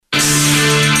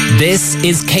This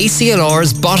is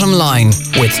KCLR's Bottom Line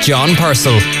with John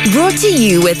Purcell. Brought to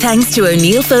you with thanks to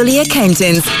O'Neill Foley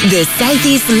Accountants, the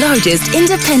Southeast's largest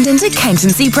independent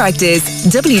accountancy practice.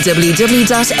 www.onf.ie.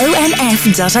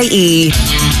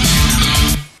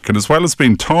 And as well as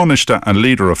being Tánaiste and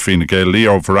leader of Fine Gael,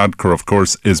 Leo Varadkar, of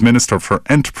course, is Minister for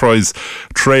Enterprise,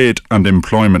 Trade and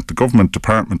Employment, the government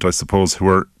department, I suppose, who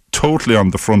are totally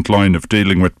on the front line of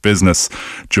dealing with business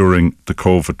during the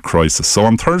COVID crisis. So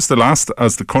on Thursday last,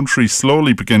 as the country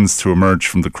slowly begins to emerge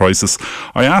from the crisis,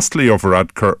 I asked Leo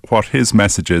Varadkar what his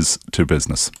message is to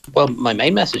business. Well, my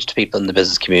main message to people in the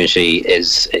business community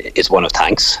is one of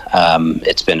thanks.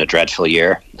 It's been a dreadful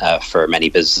year for many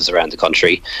businesses around the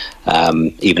country.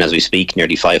 Even as we speak,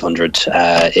 nearly 500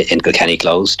 in Kilkenny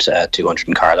closed, 200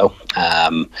 in Carlow,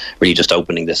 really just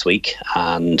opening this week.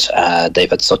 And they've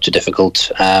had such a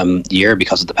difficult year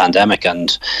because of the pandemic,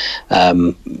 and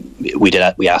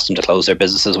we asked them to close their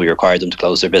businesses. We required them to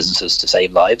close their businesses to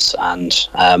save lives, and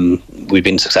we've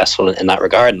been successful in that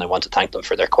regard, and I want to thank them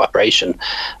for their cooperation,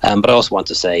 but I also want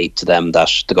to say to them that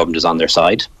the government is on their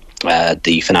side.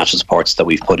 The financial supports that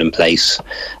we've put in place,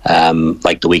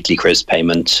 like the weekly CRIS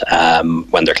payment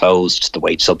when they're closed, the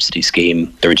wage subsidy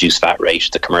scheme, the reduced VAT rate,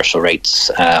 the commercial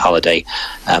rates holiday,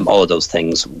 all of those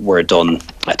things were done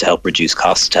to help reduce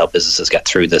costs, to help businesses get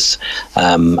through this,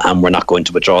 and we're not going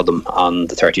to withdraw them on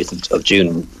the 30th of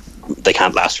June. They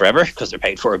can't last forever because they're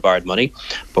paid for with borrowed money,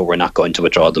 but we're not going to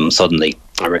withdraw them suddenly,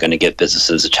 and we're going to give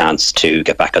businesses a chance to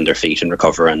get back on their feet and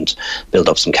recover and build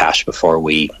up some cash before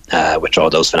we withdraw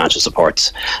those financial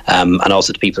supports. And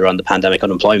also to people who are on the pandemic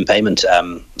unemployment payment.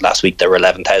 Last week there were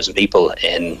 11,000 people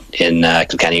in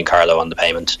Kilkenny and Carlow on the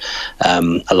payment.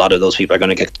 A lot of those people are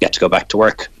going to get to go back to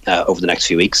work over the next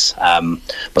few weeks,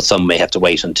 but some may have to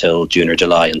wait until June or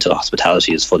July until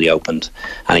hospitality is fully opened.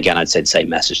 And again, I'd say the same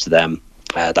message to them.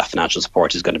 That financial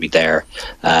support is going to be there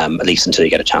at least until you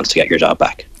get a chance to get your job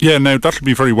back. Yeah, now that'll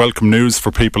be very welcome news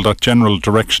for people, that general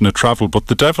direction of travel, but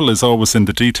the devil is always in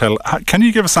the detail. Can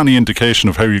you give us any indication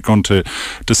of how you're going to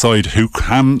decide who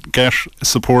can get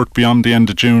support beyond the end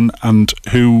of June and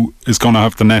who is going to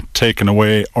have the net taken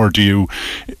away, or do you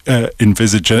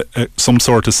envisage some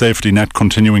sort of safety net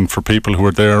continuing for people who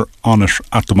are there on it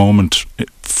at the moment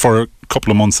for a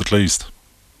couple of months at least?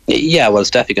 Yeah, well,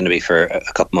 it's definitely going to be for a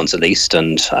couple of months at least,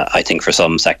 and I think for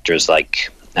some sectors like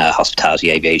hospitality,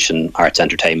 aviation, arts,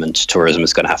 entertainment, tourism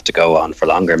is going to have to go on for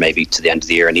longer, maybe to the end of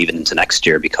the year and even into next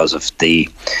year because of the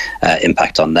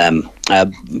impact on them.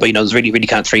 But there's really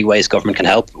kind of three ways government can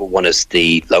help. One is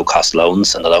the low-cost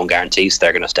loans and the loan guarantees.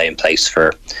 They're going to stay in place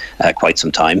for quite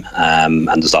some time, and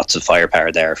there's lots of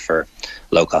firepower there for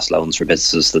low-cost loans for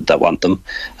businesses that want them.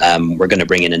 We're going to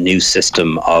bring in a new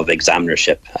system of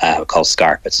examinership called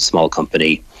SCARP. It's a small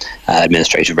company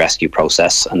administrative rescue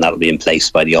process, and that'll be in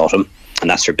place by the autumn. And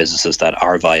that's for businesses that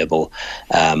are viable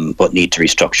but need to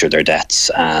restructure their debts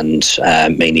and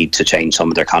may need to change some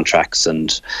of their contracts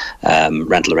and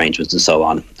rental arrangements and so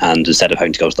on. And instead of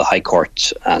having to go to the High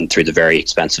Court and through the very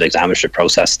expensive examinership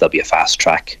process, there'll be a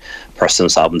fast-track personal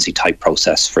insolvency type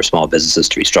process for small businesses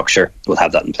to restructure. We'll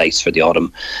have that in place for the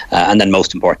autumn. And then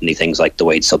most importantly, things like the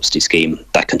wage subsidy scheme,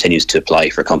 that continues to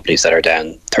apply for companies that are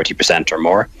down 30% or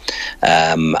more.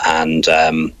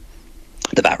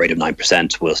 The VAT rate of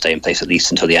 9% will stay in place at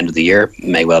least until the end of the year,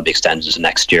 may well be extended to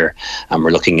next year. And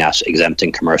we're looking at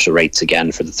exempting commercial rates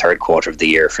again for the third quarter of the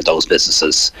year for those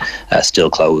businesses still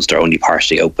closed or only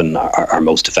partially open are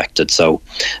most affected. So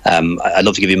I'd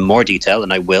love to give you more detail,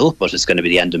 and I will, but it's going to be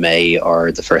the end of May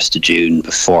or the 1st of June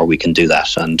before we can do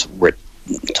that. And we're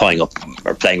tying up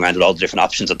or playing around with all the different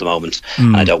options at the moment.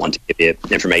 And I don't want to give you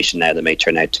information now that may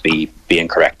turn out to be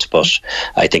incorrect, but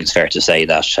I think it's fair to say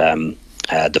that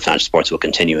the financial supports will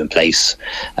continue in place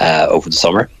over the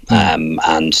summer,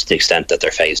 and to the extent that they're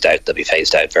phased out, they'll be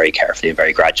phased out very carefully and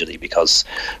very gradually, because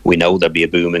we know there'll be a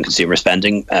boom in consumer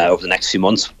spending over the next few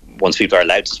months once people are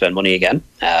allowed to spend money again,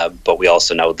 but we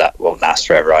also know that won't last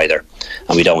forever either,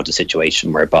 and we don't want a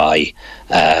situation whereby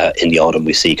in the autumn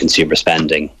we see consumer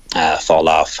spending fall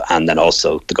off, and then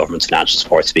also the government's financial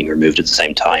supports being removed at the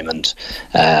same time, and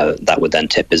that would then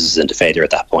tip businesses into failure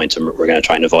at that point, and we're going to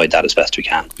try and avoid that as best we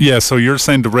can. Yeah, so you're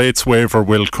saying the rates waiver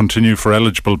will continue for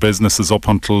eligible businesses up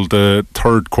until the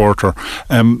third quarter.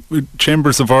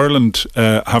 Chambers of Ireland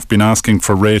have been asking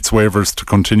for rates waivers to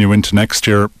continue into next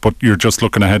year, but you're just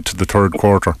looking ahead to the third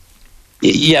quarter.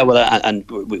 Yeah, well, and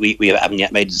we haven't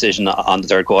yet made a decision on the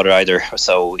third quarter either.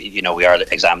 So, we are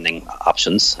examining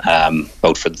options,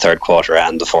 both for the third quarter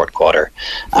and the fourth quarter.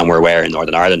 And we're aware in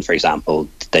Northern Ireland, for example,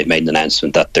 they've made an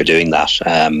announcement that they're doing that.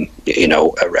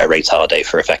 A rates holiday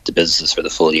for affected businesses for the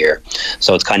full year.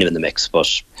 So it's kind of in the mix.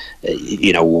 But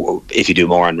if you do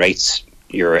more on rates,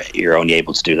 you're only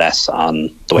able to do less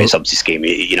on the way subsidy scheme.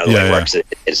 The way it works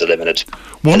is a limited.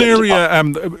 One area,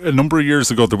 a number of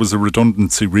years ago, there was a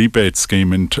redundancy rebate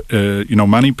scheme, and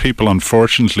many people,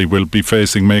 unfortunately, will be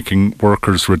facing making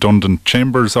workers redundant.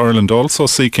 Chambers Ireland also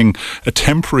seeking a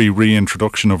temporary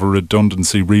reintroduction of a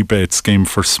redundancy rebate scheme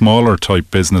for smaller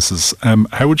type businesses.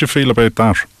 How would you feel about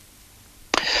that?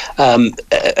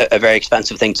 A very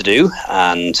expensive thing to do,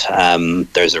 and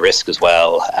there's a risk as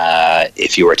well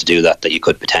if you were to do that you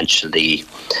could potentially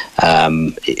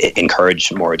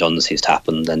encourage more redundancies to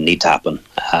happen than need to happen.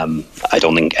 I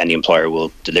don't think any employer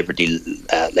will deliberately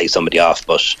lay somebody off,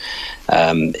 but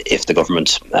if the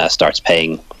government starts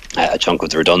paying a chunk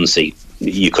of the redundancy,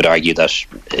 you could argue that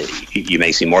you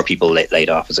may see more people laid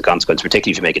off as a consequence,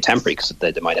 particularly if you make it temporary, because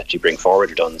they might actually bring forward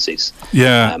redundancies.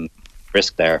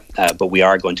 Risk there, but we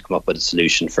are going to come up with a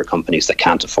solution for companies that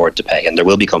can't afford to pay, and there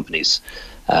will be companies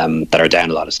that are down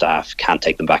a lot of staff, can't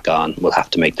take them back on, will have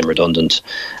to make them redundant,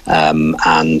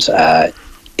 and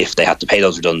if they had to pay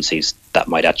those redundancies, that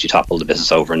might actually topple the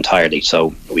business over entirely.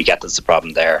 So we get there's a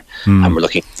problem there, and we're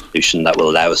looking at a solution that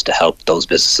will allow us to help those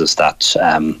businesses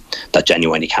that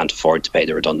genuinely can't afford to pay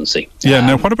the redundancy.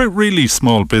 Now what about really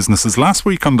small businesses? Last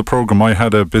week on the programme I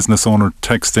had a business owner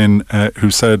text in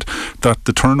who said that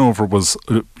the turnover was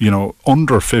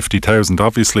under 50,000,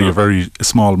 obviously a very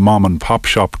small mom and pop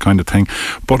shop kind of thing,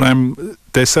 but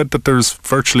they said that there's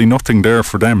virtually nothing there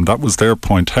for them. That was their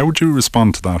point. How would you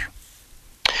respond to that?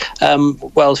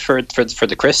 Well, for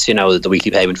the CRIS, the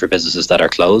weekly payment for businesses that are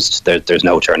closed, there's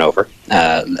no turnover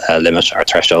limit or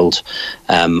threshold.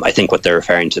 I think what they're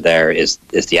referring to there is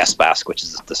the SBASC, which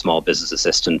is the Small Business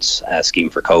Assistance Scheme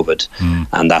for COVID,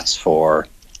 and that's for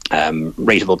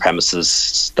rateable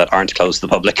premises that aren't closed to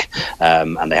the public,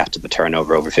 and they have to have a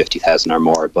turnover over 50,000 or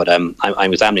more. But I'm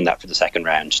examining that for the second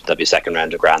round. There'll be a second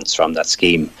round of grants from that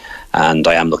scheme, and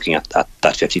I am looking at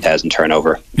that 50,000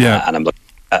 turnover. And I'm looking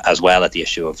as well at the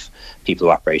issue of people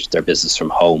who operate their business from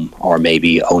home or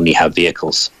maybe only have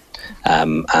vehicles.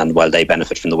 And while they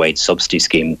benefit from the wage subsidy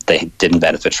scheme, they didn't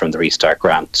benefit from the Restart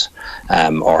grant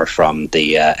or from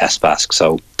the SBASC.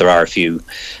 So there are a few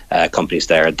companies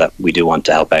there that we do want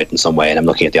to help out in some way, and I'm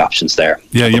looking at the options there.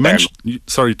 Yeah, you mentioned...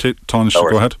 Sorry, Tánaiste,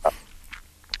 go ahead.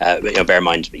 Bear in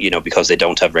mind, because they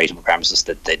don't have rateable premises,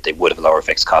 that they would have lower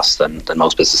fixed costs than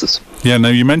most businesses. Yeah, now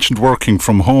you mentioned working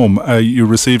from home. You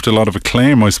received a lot of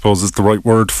acclaim, I suppose is the right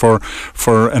word, for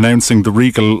announcing the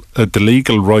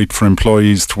legal right for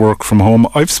employees to work from home.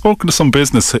 I've spoken to some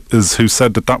businesses who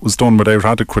said that was done without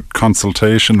adequate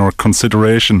consultation or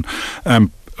consideration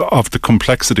of the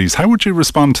complexities. How would you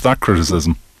respond to that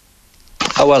criticism?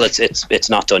 Oh, well, it's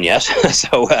not done yet.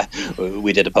 So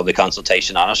we did a public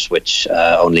consultation on it, which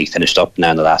only finished up now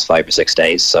in the last 5 or 6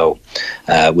 days. So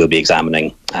we'll be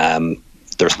examining the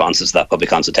responses to that public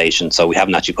consultation. So we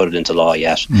haven't actually put it into law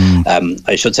yet.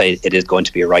 I should say it is going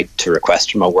to be a right to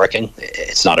request remote working.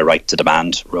 It's not a right to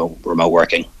demand remote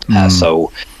working.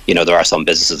 So there are some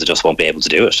businesses that just won't be able to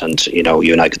do it. And,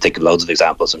 you and I could think of loads of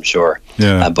examples, I'm sure.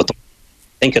 Yeah. But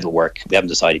I think it'll work. We haven't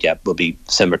decided yet. Will be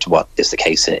similar to what is the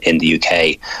case in the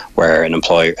UK, where an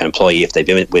employee, if they've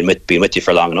been with you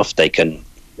for long enough, they can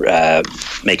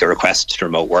make a request to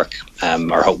remote work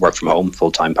or work from home,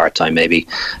 full time, part time, maybe,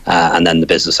 and then the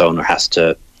business owner has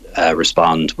to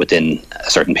respond within a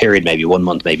certain period, maybe 1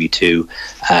 month, maybe 2,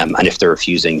 and if they're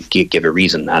refusing, give a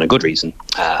reason, and a good reason,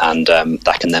 and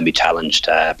that can then be challenged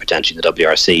potentially in the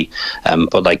WRC.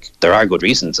 But there are good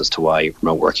reasons as to why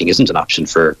remote working isn't an option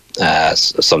for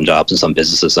some jobs and some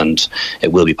businesses, and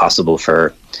it will be possible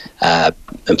for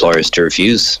employers to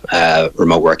refuse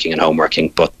remote working and home working,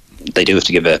 but they do have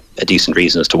to give a decent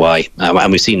reason as to why,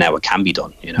 and we see now it can be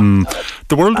done.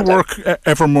 The world of work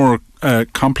ever more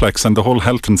complex, and the whole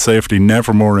health and safety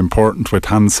never more important, with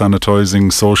hand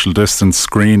sanitising, social distance,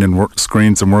 screens in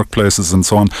workplaces and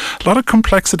so on. A lot of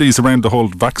complexities around the whole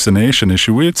vaccination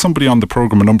issue. We had somebody on the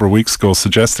programme a number of weeks ago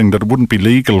suggesting that it wouldn't be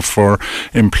legal for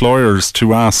employers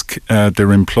to ask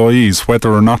their employees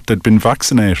whether or not they'd been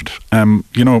vaccinated. Can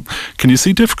you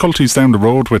see difficulties down the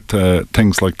road with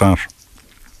things like that?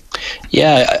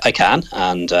 Yeah, I can,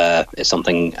 and it's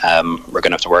something we're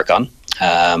going to have to work on.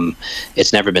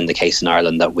 It's never been the case in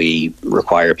Ireland that we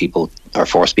require people or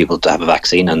force people to have a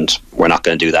vaccine, and we're not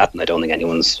going to do that, and I don't think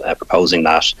anyone's proposing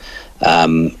that.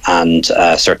 And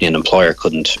certainly an employer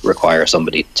couldn't require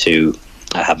somebody to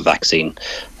have a vaccine.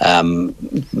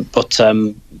 But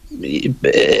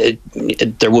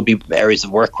there will be areas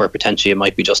of work where potentially it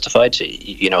might be justified.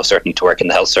 Certainly to work in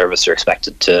the health service, you're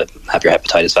expected to have your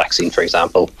hepatitis vaccine, for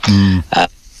example.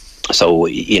 So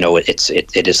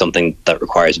it is something that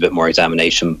requires a bit more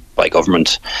examination by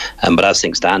government. But as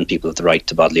things stand, people have the right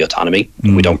to bodily autonomy.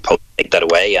 We don't take that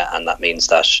away, and that means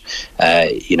that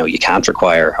you can't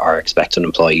require or expect an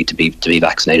employee to be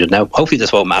vaccinated. Now, hopefully,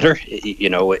 this won't matter.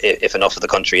 If enough of the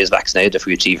country is vaccinated, if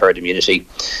we achieve herd immunity,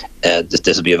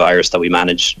 this will be a virus that we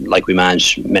manage like we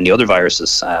manage many other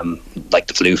viruses, like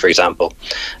the flu, for example,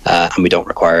 and we don't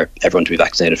require everyone to be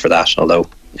vaccinated for that. Although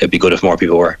it'd be good if more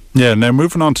people were. Yeah, now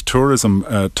moving on to tourism,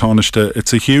 Tánaiste,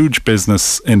 it's a huge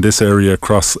business in this area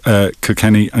across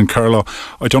Kilkenny and Carlow.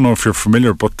 I don't know if you're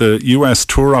familiar, but the US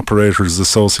Tour Operators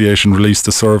Association released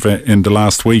a survey in the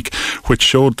last week which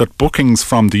showed that bookings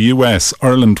from the US,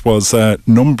 Ireland was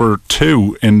number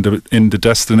 2 in the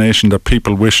destination that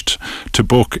people wished to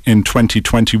book in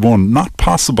 2021. Not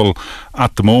possible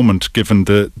at the moment given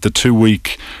the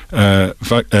 2-week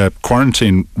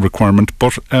quarantine requirement,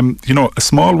 but a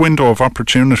small window of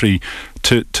opportunity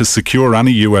to secure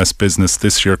any US business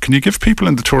this year. Can you give people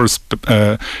in the tourist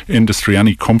industry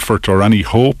any comfort or any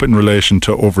hope in relation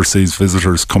to overseas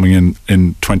visitors coming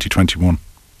in 2021?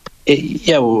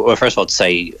 Yeah, well, first of all, to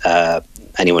say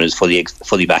anyone who's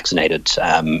fully vaccinated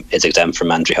is exempt from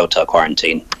mandatory hotel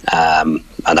quarantine, and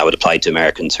that would apply to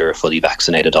Americans who are fully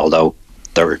vaccinated, although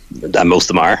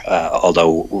most of them are,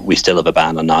 although we still have a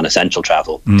ban on non-essential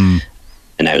travel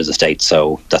and out of the States,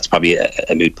 so that's probably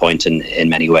a moot point in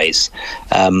many ways.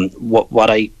 We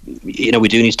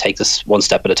do need to take this one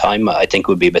step at a time. I think it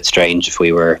would be a bit strange if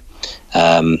we were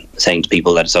saying to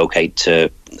people that it's okay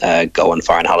to go on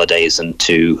foreign holidays and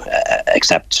to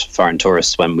accept foreign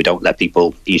tourists when we don't let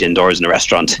people eat indoors in a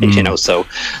restaurant. So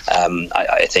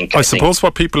I suppose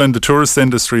what people in the tourist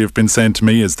industry have been saying to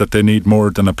me is that they need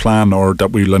more than a plan, or that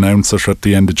we'll announce it at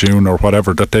the end of June or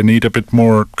whatever, that they need a bit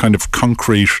more kind of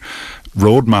concrete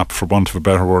roadmap, for want of a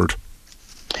better word.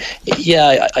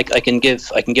 Yeah, I can give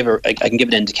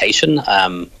an indication,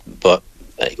 but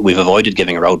we've avoided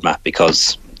giving a roadmap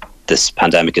because this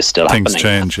pandemic is still happening. Things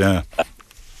change, yeah.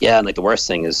 Yeah, and the worst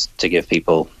thing is to give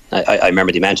people. I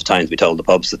remember the amount of times we told the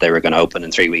pubs that they were going to open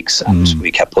in 3 weeks, and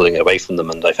we kept pulling it away from them,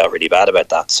 and I felt really bad about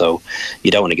that. So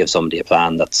you don't want to give somebody a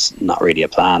plan that's not really a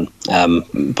plan.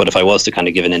 But if I was to kind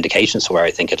of give an indication as to where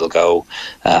I think it'll go,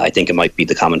 I think it might be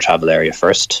the common travel area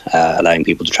first, allowing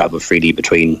people to travel freely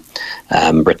between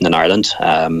Britain and Ireland.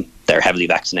 They're heavily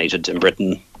vaccinated in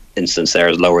Britain. Incidence there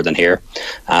is lower than here,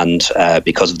 and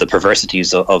because of the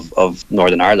perversities of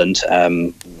Northern Ireland,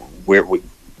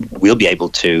 we'll be able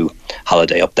to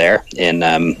holiday up there in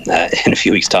a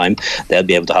few weeks' time. They'll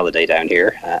be able to holiday down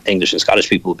here. English and Scottish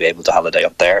people will be able to holiday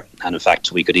up there, and in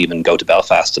fact we could even go to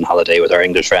Belfast and holiday with our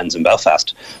English friends in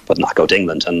Belfast, but not go to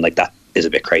England, and that is a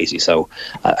bit crazy. So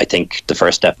I think the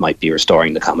first step might be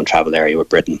restoring the common travel area with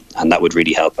Britain, and that would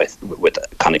really help with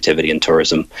connectivity and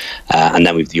tourism. And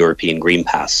then we've the European Green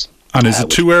Pass. And is it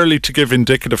too early to give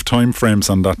indicative timeframes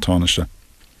on that, Tánaiste?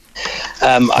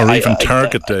 Or even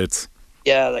target dates?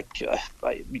 Yeah,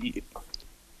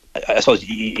 I suppose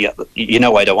I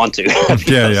don't want to.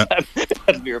 Yeah.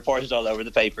 It'll be reported all over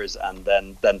the papers, and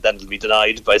then it'll be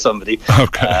denied by somebody.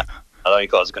 Okay. It'll only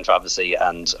cause controversy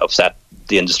and upset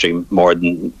the industry more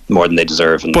than they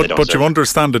deserve. And but you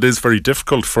understand it is very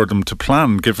difficult for them to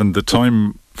plan given the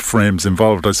time frames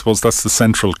involved. I suppose that's the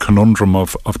central conundrum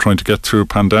of trying to get through a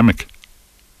pandemic.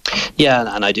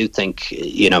 Yeah, and I do think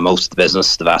most of the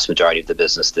business, the vast majority of the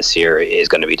business this year is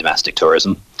going to be domestic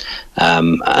tourism.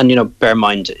 And bear in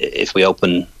mind, if we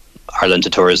open Ireland to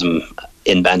tourism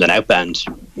inbound and outbound,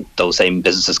 those same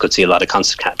businesses could see a lot of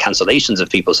cancellations if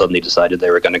people suddenly decided they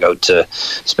were going to go to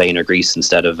Spain or Greece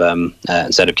instead of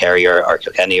Kerry or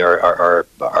Kilkenny or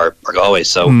Galway.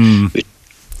 So.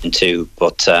 Too,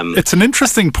 but it's an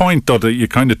interesting point though that you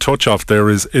kind of touch off there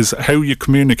is how you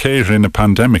communicate in a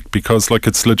pandemic, because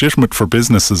it's legitimate for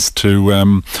businesses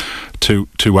to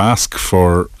ask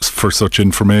for such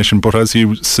information, but as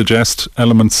you suggest,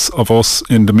 elements of us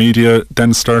in the media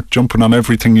then start jumping on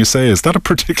everything you say. Is that a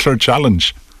particular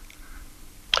challenge?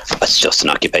 It's just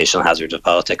an occupational hazard of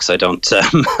politics. I don't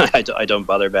I don't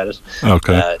bother about it.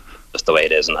 Okay, just the way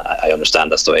it is, and I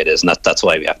understand that's the way it is, and that's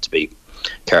why we have to be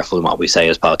careful in what we say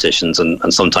as politicians,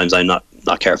 and sometimes I'm not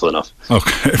careful enough.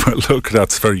 Okay, well look,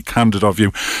 that's very candid of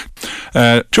you.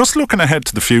 Just looking ahead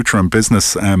to the future in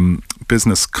business,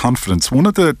 business confidence. One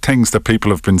of the things that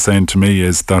people have been saying to me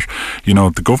is that,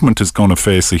 the government is going to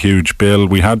face a huge bill.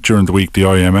 We had during the week the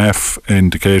IMF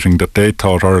indicating that they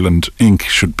thought Ireland Inc.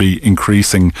 should be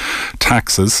increasing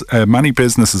taxes. Many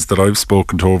businesses that I've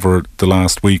spoken to over the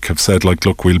last week have said,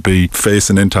 look, we'll be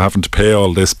facing into having to pay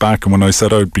all this back. And when I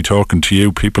said I'd be talking to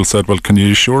you, people said, well, can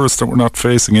you assure us that we're not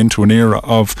facing into an era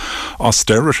of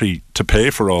austerity to pay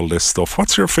for all this stuff?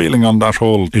 What's your feeling on that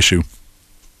whole issue?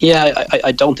 Yeah,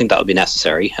 I don't think that would be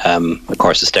necessary. Of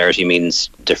course, austerity means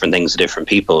different things to different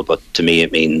people, but to me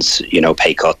it means,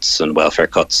 pay cuts and welfare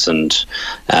cuts and,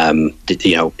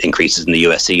 increases in the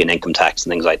USC and income tax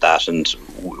and things like that. And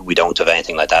we don't have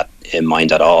anything like that in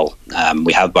mind at all.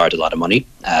 We have borrowed a lot of money.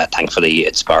 Thankfully,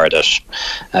 it's borrowed at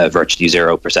virtually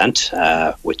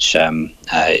 0%, which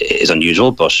is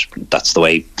unusual, but that's the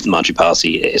way monetary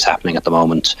policy is happening at the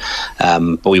moment.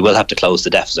 But we will have to close the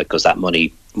deficit because that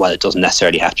money, while it doesn't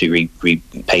necessarily have to be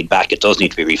paid back, it does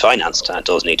need to be refinanced and it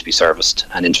does need to be serviced,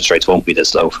 and interest rates won't be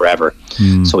this low forever.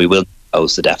 So we will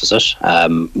close the deficit.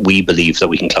 We believe that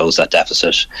we can close that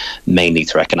deficit mainly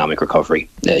through economic recovery.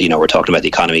 We're talking about the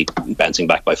economy bouncing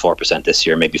back by 4% this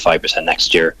year, maybe 5%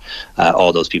 next year.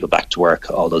 All those people back to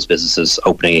work, all those businesses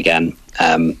opening again,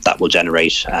 that will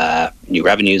generate new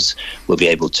revenues. We'll be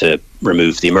able to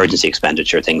remove the emergency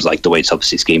expenditure, things like the wage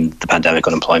subsidy scheme, the pandemic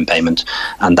unemployment payment,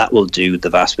 and that will do the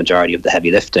vast majority of the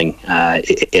heavy lifting,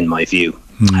 in my view.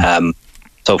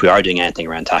 So if we are doing anything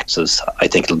around taxes, I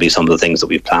think it'll be some of the things that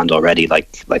we've planned already,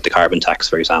 like the carbon tax,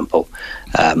 for example.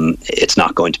 It's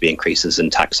not going to be increases in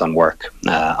tax on work,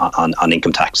 on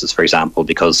income taxes, for example,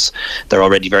 because they're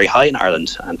already very high in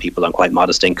Ireland, and people on quite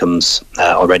modest incomes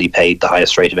already paid the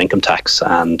highest rate of income tax,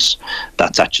 and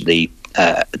that's actually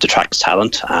detracts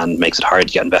talent and makes it hard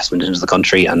to get investment into the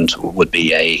country, and would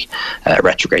be a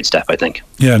retrograde step, I think.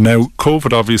 Yeah, now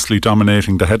COVID obviously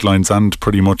dominating the headlines and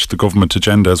pretty much the government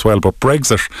agenda as well, but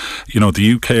Brexit,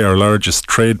 the UK, our largest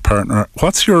trade partner,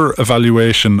 what's your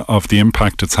evaluation of the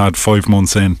impact it's had 5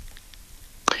 months in?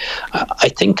 I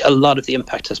think a lot of the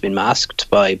impact has been masked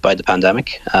by the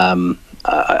pandemic.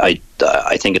 I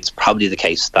think it's probably the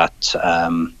case that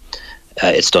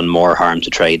it's done more harm to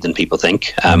trade than people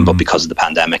think, but because of the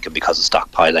pandemic and because of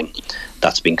stockpiling,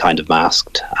 that's been kind of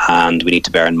masked. And we need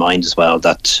to bear in mind as well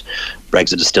that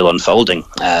Brexit is still unfolding.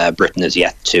 Britain is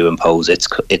yet to impose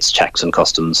its checks and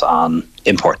customs on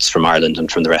imports from Ireland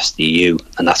and from the rest of the EU,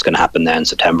 and that's going to happen then in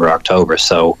September or October.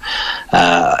 So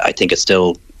I think it's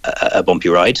still a bumpy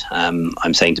ride.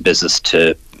 I'm saying to business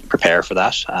to prepare for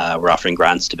that. We're offering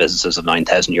grants to businesses of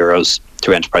 €9,000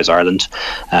 through Enterprise Ireland,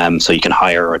 so you can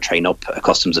hire or train up a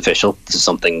customs official. This is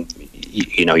something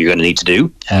you're going to need to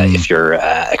do if you're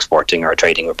exporting or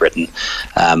trading with Britain.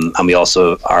 And we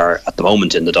also are at the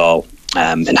moment in the Dáil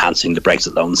enhancing the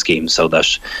Brexit loan scheme so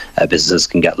that businesses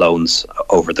can get loans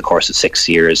over the course of 6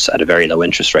 years at a very low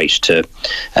interest rate to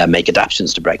make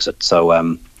adaptations to Brexit.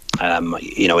 So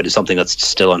it is something that's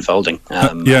still unfolding.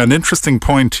 An interesting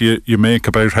point you make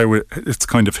about how it's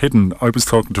kind of hidden. I was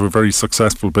talking to a very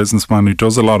successful businessman who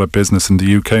does a lot of business in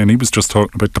the UK, and he was just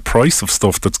talking about the price of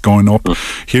stuff that's going up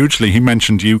hugely. He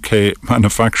mentioned UK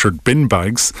manufactured bin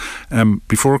bags.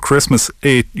 Before Christmas,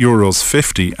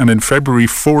 €8.50, and in February,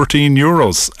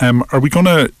 €14. Are we going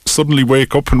to suddenly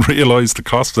wake up and realise the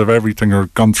costs of everything are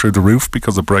gone through the roof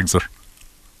because of Brexit?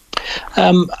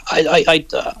 I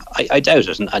doubt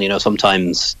it, and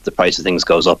sometimes the price of things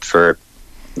goes up for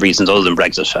reasons other than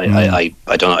Brexit.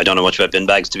 I don't know much about bin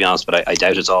bags, to be honest, but I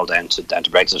doubt it's all down to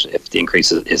Brexit if the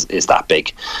increase is that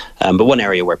big. But one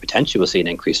area where potentially we'll see an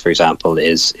increase, for example,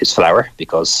 is flour,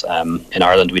 because in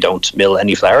Ireland we don't mill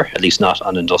any flour, at least not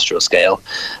on an industrial scale,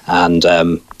 and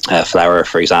flour,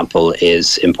 for example,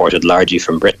 is imported largely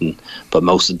from Britain, but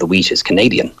most of the wheat is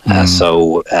Canadian,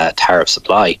 so tariff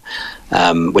supply,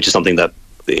 which is something that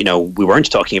we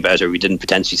weren't talking about, or we didn't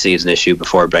potentially see as an issue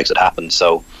before Brexit happened.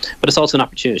 So, but it's also an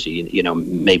opportunity.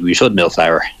 Maybe we should mill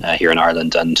flour here in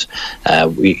Ireland, and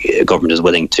government is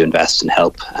willing to invest and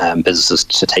help businesses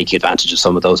to take advantage of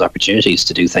some of those opportunities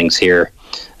to do things here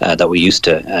that we used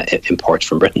to import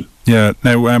from Britain. Yeah,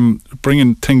 now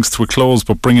bringing things to a close,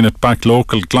 but bringing it back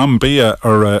local, Glanbia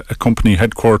are a company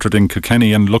headquartered in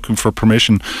Kilkenny and looking for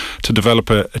permission to develop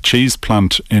a cheese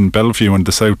plant in Bellevue in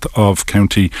the south of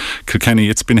County Kilkenny.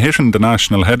 It's been hitting the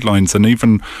national headlines and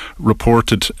even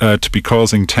reported to be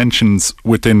causing tensions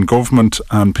within government,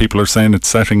 and people are saying it's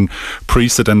setting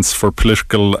precedents for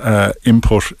political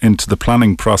input into the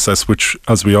planning process, which,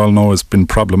 as we all know, has been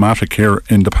problematic here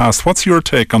in the past. What's your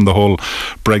take on the whole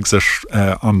Brexit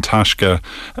on Glanbia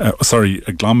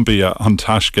on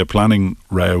Taisce planning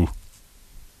row?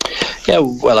 Yeah,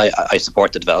 well, I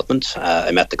support the development.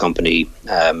 I met the company,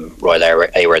 Royal Air,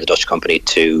 the Dutch company,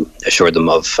 to assure them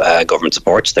of government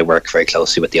support. They work very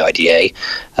closely with the IDA.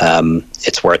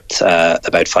 It's worth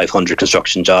about 500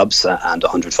 construction jobs and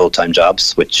 100 full-time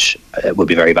jobs, which would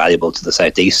be very valuable to the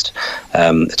southeast.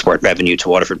 It's worth revenue to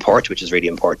Waterford Port, which is really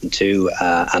important too.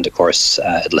 And of course,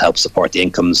 it'll help support the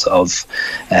incomes of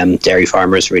dairy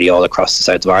farmers really all across the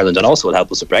south of Ireland, and also will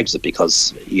help us with Brexit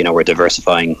because, we're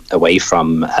diversifying away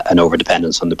from an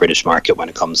over-dependence on the British market when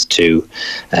it comes to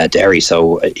dairy.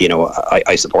 So,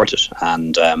 I support it.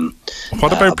 And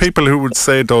what about people who would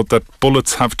say, though, that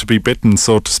bullets have to be bitten,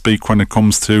 so to speak, when it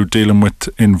comes to dealing with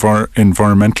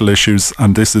environmental issues,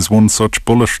 and this is one such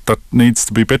bullet that needs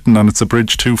to be bitten and it's a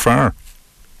bridge too far?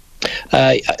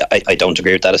 I don't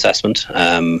agree with that assessment.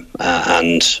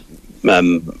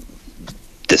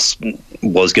 This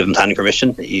was given planning permission.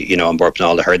 On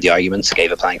Burpnall, I heard the arguments,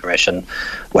 gave a planning permission,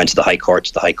 went to the High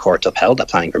Court. The High Court upheld that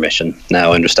planning permission.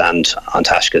 Now I understand An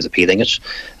Taisce is appealing it.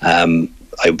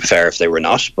 I would prefer if they were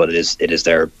not, but it is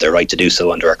their right to do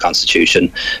so under our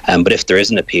constitution. But if there is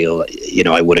an appeal,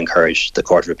 I would encourage the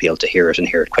Court of Appeal to hear it and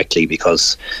hear it quickly,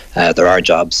 because there are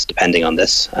jobs depending on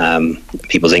this.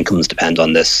 People's incomes depend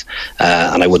on this,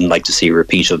 and I wouldn't like to see a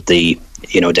repeat of the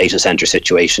data centre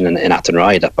situation in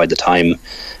Athenry, that by the time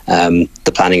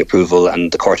the planning approval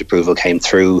and the court approval came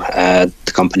through,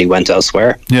 the company went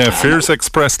elsewhere. Yeah, fears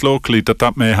expressed locally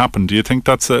that may happen. Do you think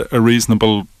that's a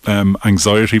reasonable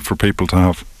anxiety for people to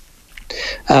have?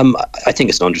 I think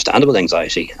it's an understandable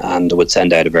anxiety, and it would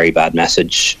send out a very bad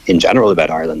message in general about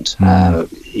Ireland.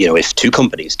 If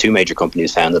two major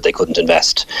companies found that they couldn't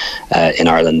invest in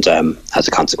Ireland as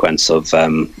a consequence of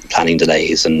planning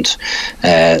delays and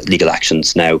legal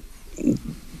actions. Now,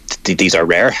 these are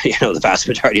rare. The vast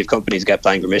majority of companies get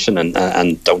planning permission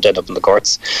and don't end up in the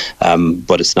courts.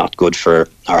 But it's not good for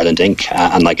Ireland Inc.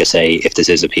 And like I say, if this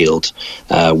is appealed,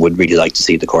 would really like to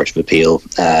see the Court of Appeal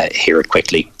hear it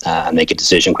quickly and make a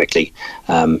decision quickly,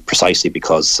 precisely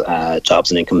because jobs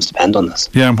and incomes depend on this.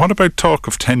 Yeah, and what about talk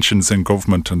of tensions in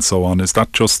government and so on? Is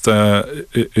that just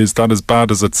is that as bad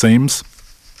as it seems?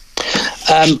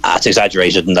 That's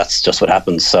exaggerated, and that's just what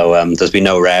happens. So there's been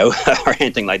no row or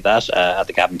anything like that at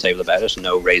the cabinet table about it.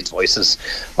 No raised voices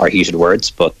or heated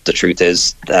words. But the truth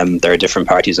is, there are different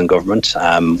parties in government.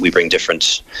 We bring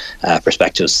different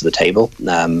perspectives to the table,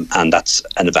 and that's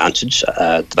an advantage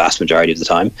the vast majority of the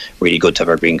time. Really good to have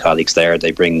our Green colleagues there.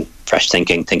 They bring fresh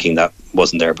thinking that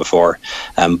wasn't there before.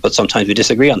 But sometimes we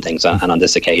disagree on things, and on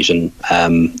this occasion,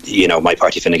 my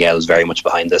party Fine Gael is very much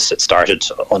behind this. It started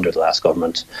under the last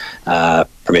government.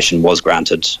 Permission was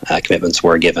granted, commitments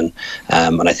were given,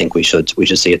 and I think we should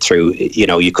see it through.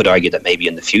 You could argue that maybe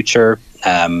in the future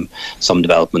some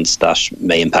developments that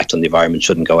may impact on the environment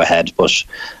shouldn't go ahead, but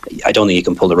I don't think you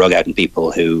can pull the rug out on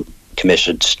people who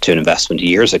committed to an investment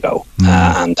years ago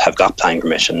and have got planning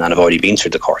permission and have already been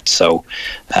through the courts. So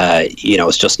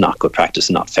it's just not good practice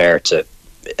and not fair to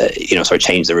sort of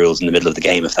change the rules in the middle of the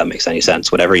game, if that makes any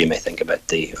sense, whatever you may think about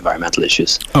the environmental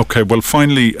issues. Okay, well,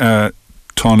 finally,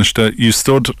 Tánaiste, you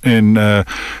stood in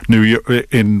New York,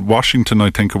 in Washington,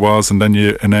 I think it was, and then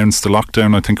you announced the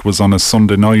lockdown. I think it was on a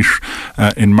Sunday night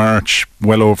in March,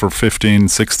 well over 15,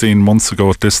 16 months ago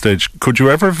at this stage. Could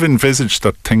you ever have envisaged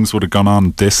that things would have gone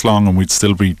on this long and we'd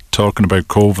still be talking about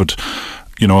COVID,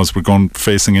 as we're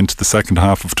facing into the second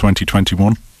half of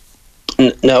 2021?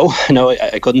 No,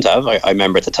 I couldn't have. I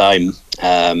remember at the time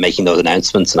making those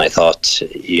announcements, and I thought,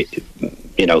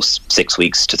 6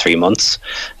 weeks to 3 months.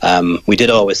 We did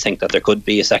always think that there could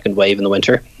be a second wave in the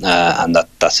winter, and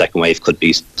that second wave could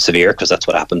be severe, because that's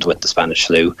what happened with the Spanish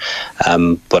flu.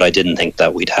 But I didn't think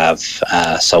that we'd have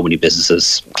so many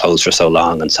businesses closed for so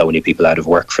long and so many people out of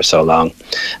work for so long.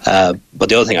 But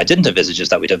the other thing I didn't envisage is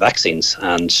that we'd have vaccines,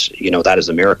 and that is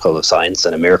a miracle of science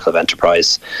and a miracle of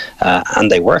enterprise,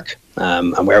 and they work.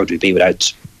 And where would we be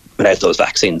without those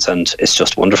vaccines? And it's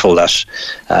just wonderful that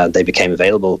they became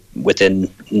available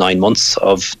within 9 months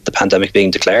of the pandemic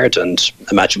being declared, and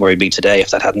imagine where we'd be today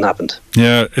if that hadn't happened.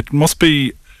 Yeah, it must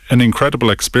be an incredible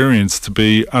experience to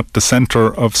be at the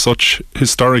centre of such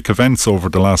historic events over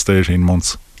the last 18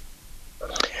 months.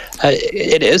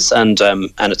 It is, and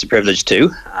it's a privilege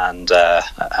too, and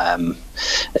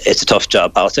it's a tough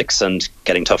job, politics, and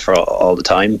getting tougher all the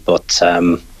time, but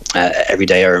every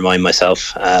day I remind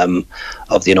myself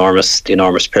of the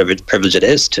enormous privilege it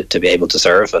is to be able to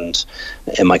serve. And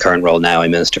in my current role now,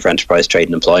 I'm Minister for Enterprise, Trade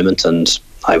and Employment, and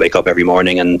I wake up every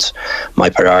morning and my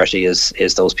priority is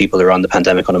those people who are on the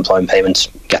pandemic unemployment payment,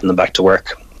 getting them back to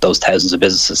work. Those thousands of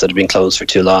businesses that have been closed for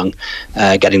too long,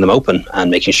 getting them open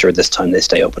and making sure this time they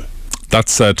stay open.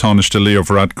 That's Tánaiste Leo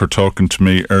Varadkar talking to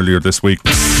me earlier this week.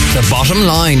 The Bottom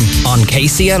Line on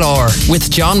KCLR with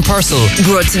John Purcell.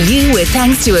 Brought to you with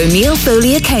thanks to O'Neill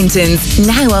Foley Accountants,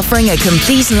 now offering a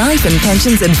complete life and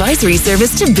pensions advisory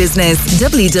service to business.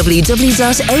 www.onf.ie